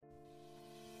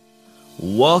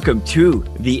Welcome to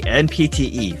the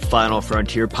NPTE Final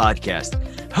Frontier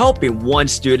podcast, helping one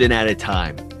student at a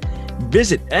time.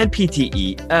 Visit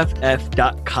npteff.com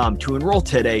to enroll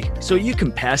today so you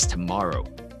can pass tomorrow.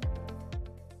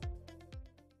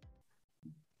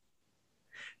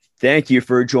 Thank you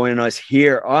for joining us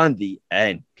here on the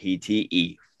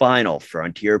NPTE Final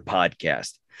Frontier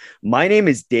podcast. My name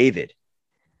is David.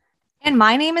 And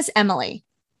my name is Emily.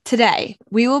 Today,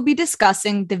 we will be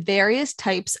discussing the various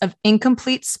types of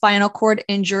incomplete spinal cord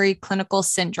injury clinical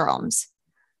syndromes.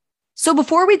 So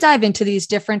before we dive into these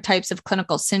different types of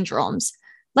clinical syndromes,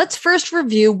 let's first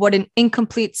review what an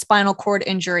incomplete spinal cord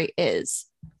injury is.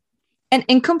 An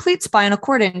incomplete spinal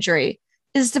cord injury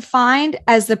is defined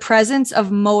as the presence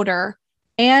of motor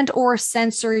and/or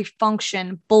sensory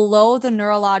function below the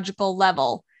neurological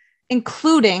level,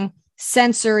 including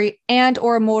sensory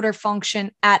and/or motor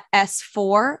function at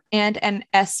S4 and an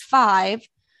S5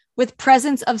 with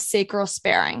presence of sacral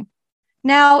sparing.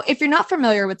 Now, if you're not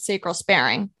familiar with sacral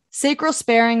sparing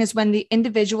is when the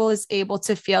individual is able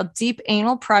to feel deep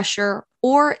anal pressure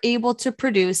or able to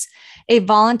produce a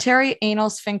voluntary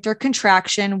anal sphincter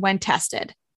contraction when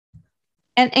tested.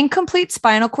 An incomplete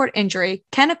spinal cord injury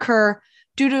can occur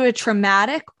due to a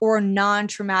traumatic or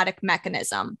non-traumatic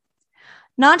mechanism.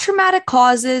 Non-traumatic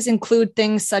causes include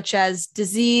things such as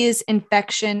disease,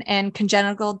 infection, and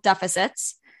congenital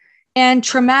deficits. And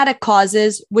traumatic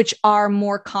causes, which are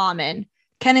more common,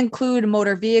 can include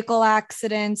motor vehicle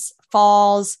accidents,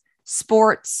 falls,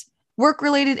 sports,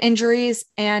 work-related injuries,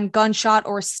 and gunshot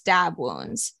or stab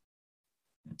wounds.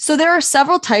 So there are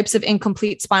several types of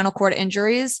incomplete spinal cord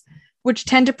injuries, which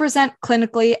tend to present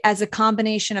clinically as a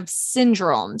combination of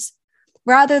syndromes,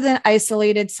 rather than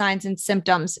isolated signs and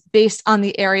symptoms based on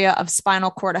the area of spinal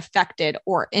cord affected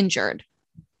or injured.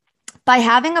 By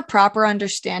having a proper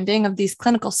understanding of these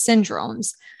clinical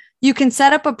syndromes, you can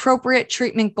set up appropriate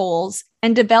treatment goals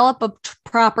and develop a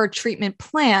proper treatment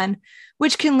plan,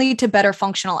 which can lead to better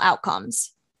functional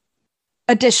outcomes.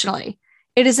 Additionally,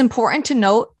 it is important to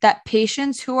note that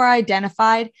patients who are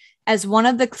identified as one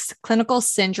of the clinical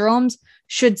syndromes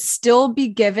should still be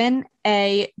given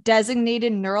a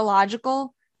designated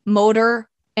neurological, motor,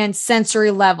 and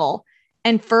sensory level,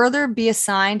 and further be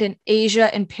assigned an ASIA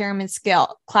impairment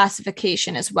scale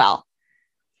classification as well.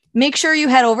 Make sure you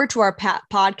head over to our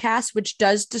podcast, which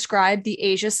does describe the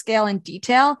ASIA scale in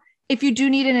detail if you do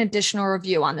need an additional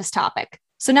review on this topic.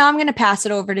 So now I'm going to pass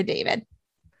it over to David.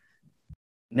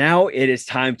 Now it is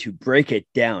time to break it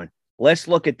down. Let's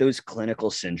look at those clinical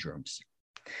syndromes.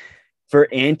 For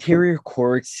anterior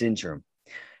cord syndrome,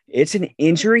 it's an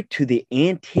injury to the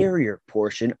anterior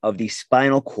portion of the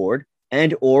spinal cord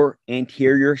and/or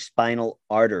anterior spinal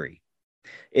artery.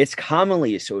 It's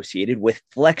commonly associated with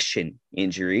flexion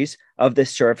injuries of the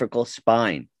cervical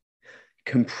spine.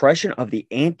 Compression of the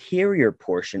anterior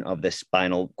portion of the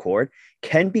spinal cord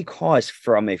can be caused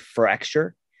from a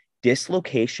fracture,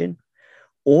 dislocation,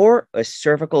 or a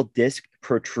cervical disc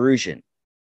protrusion.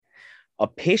 A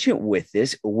patient with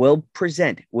this will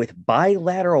present with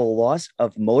bilateral loss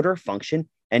of motor function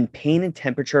and pain and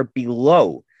temperature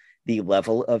below the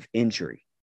level of injury.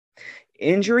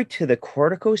 Injury to the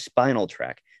corticospinal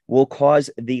tract will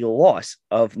cause the loss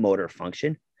of motor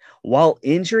function, while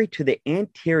injury to the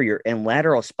anterior and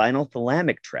lateral spinal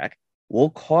thalamic tract will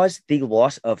cause the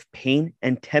loss of pain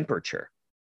and temperature.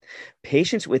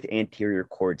 Patients with anterior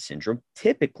cord syndrome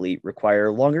typically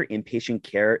require longer inpatient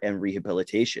care and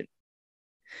rehabilitation.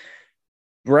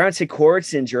 Brown cord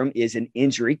syndrome is an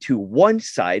injury to one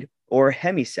side or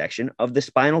hemisection of the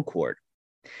spinal cord.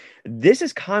 This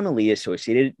is commonly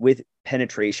associated with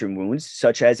penetration wounds,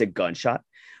 such as a gunshot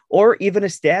or even a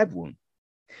stab wound.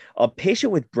 A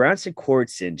patient with Brown cord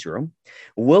syndrome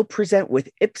will present with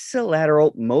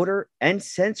ipsilateral motor and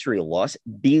sensory loss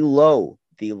below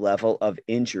the level of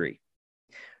injury.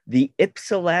 The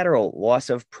ipsilateral loss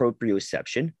of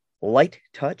proprioception, light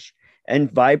touch,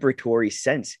 and vibratory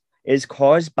sense is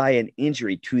caused by an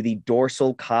injury to the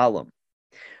dorsal column.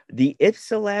 The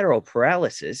ipsilateral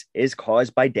paralysis is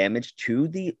caused by damage to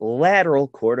the lateral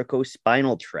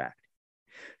corticospinal tract.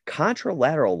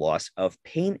 Contralateral loss of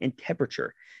pain and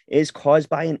temperature is caused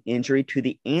by an injury to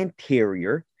the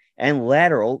anterior and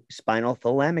lateral spinal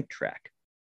thalamic tract.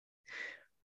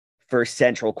 For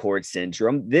central cord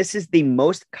syndrome, this is the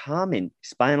most common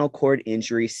spinal cord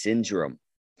injury syndrome.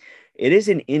 It is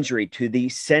an injury to the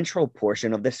central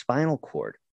portion of the spinal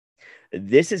cord.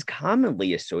 This is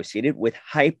commonly associated with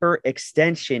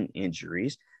hyperextension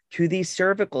injuries to the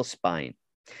cervical spine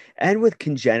and with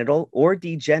congenital or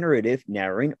degenerative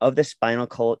narrowing of the spinal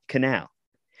canal.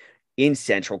 In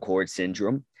central cord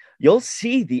syndrome, you'll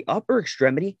see the upper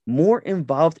extremity more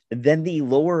involved than the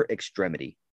lower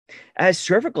extremity, as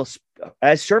cervical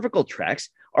tracts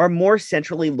are more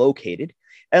centrally located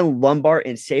and lumbar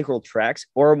and sacral tracts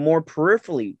are more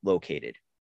peripherally located.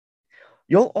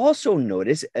 You'll also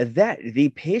notice that the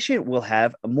patient will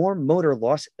have more motor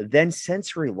loss than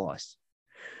sensory loss.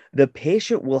 The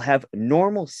patient will have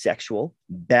normal sexual,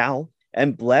 bowel,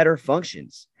 and bladder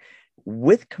functions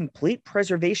with complete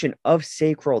preservation of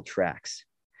sacral tracts.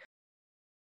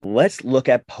 Let's look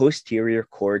at posterior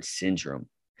cord syndrome.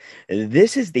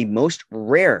 This is the most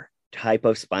rare type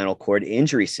of spinal cord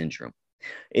injury syndrome.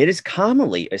 It is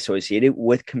commonly associated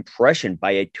with compression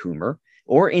by a tumor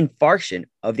or infarction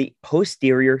of the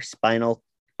posterior spinal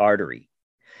artery.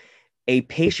 A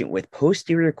patient with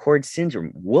posterior cord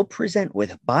syndrome will present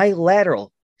with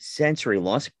bilateral sensory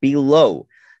loss below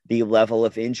the level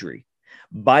of injury,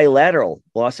 bilateral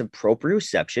loss of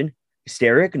proprioception,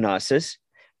 stereognosis,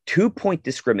 2-point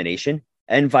discrimination,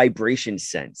 and vibration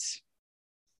sense.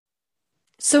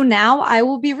 So now I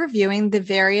will be reviewing the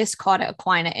various cauda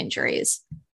equina injuries.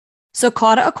 So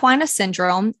cauda equina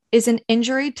syndrome is an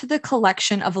injury to the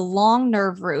collection of long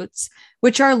nerve roots,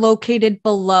 which are located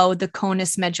below the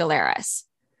conus medullaris.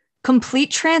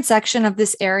 Complete transection of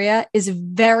this area is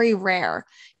very rare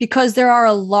because there are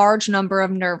a large number of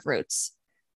nerve roots.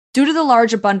 Due to the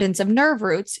large abundance of nerve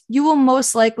roots, you will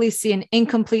most likely see an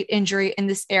incomplete injury in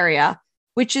this area,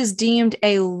 which is deemed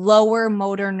a lower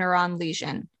motor neuron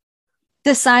lesion.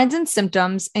 The signs and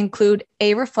symptoms include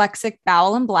areflexic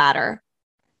bowel and bladder,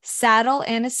 saddle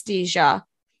anesthesia,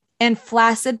 and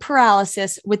flaccid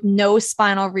paralysis with no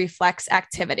spinal reflex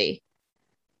activity.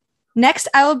 Next,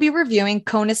 I will be reviewing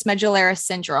conus medullaris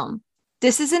syndrome.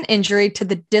 This is an injury to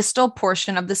the distal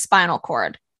portion of the spinal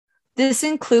cord. This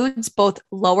includes both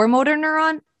lower motor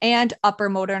neuron and upper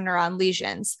motor neuron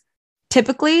lesions.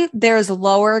 Typically, there is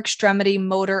lower extremity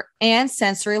motor and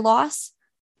sensory loss,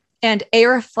 and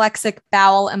areflexic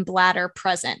bowel and bladder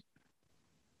present.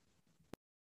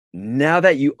 Now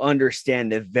that you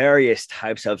understand the various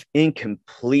types of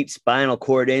incomplete spinal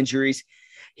cord injuries,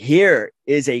 here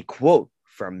is a quote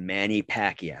from Manny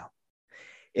Pacquiao.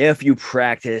 "If you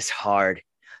practice hard,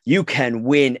 you can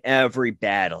win every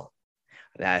battle."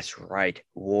 That's right,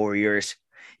 warriors.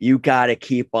 You got to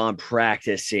keep on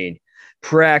practicing.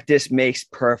 Practice makes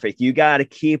perfect. You got to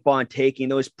keep on taking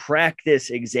those practice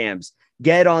exams.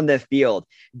 Get on the field,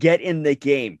 get in the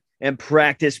game, and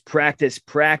practice, practice,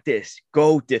 practice.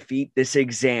 Go defeat this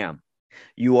exam.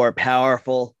 You are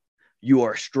powerful. You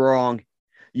are strong.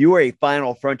 You are a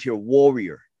final frontier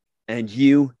warrior, and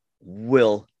you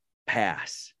will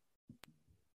pass.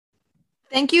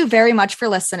 Thank you very much for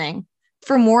listening.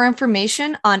 For more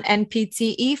information on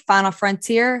NPTE Final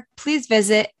Frontier, please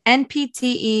visit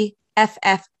npteff.com.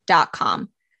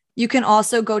 You can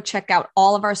also go check out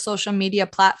all of our social media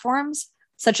platforms,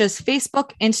 such as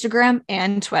Facebook, Instagram,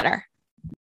 and Twitter.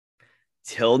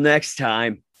 Till next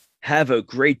time, have a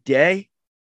great day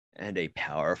and a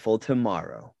powerful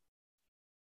tomorrow.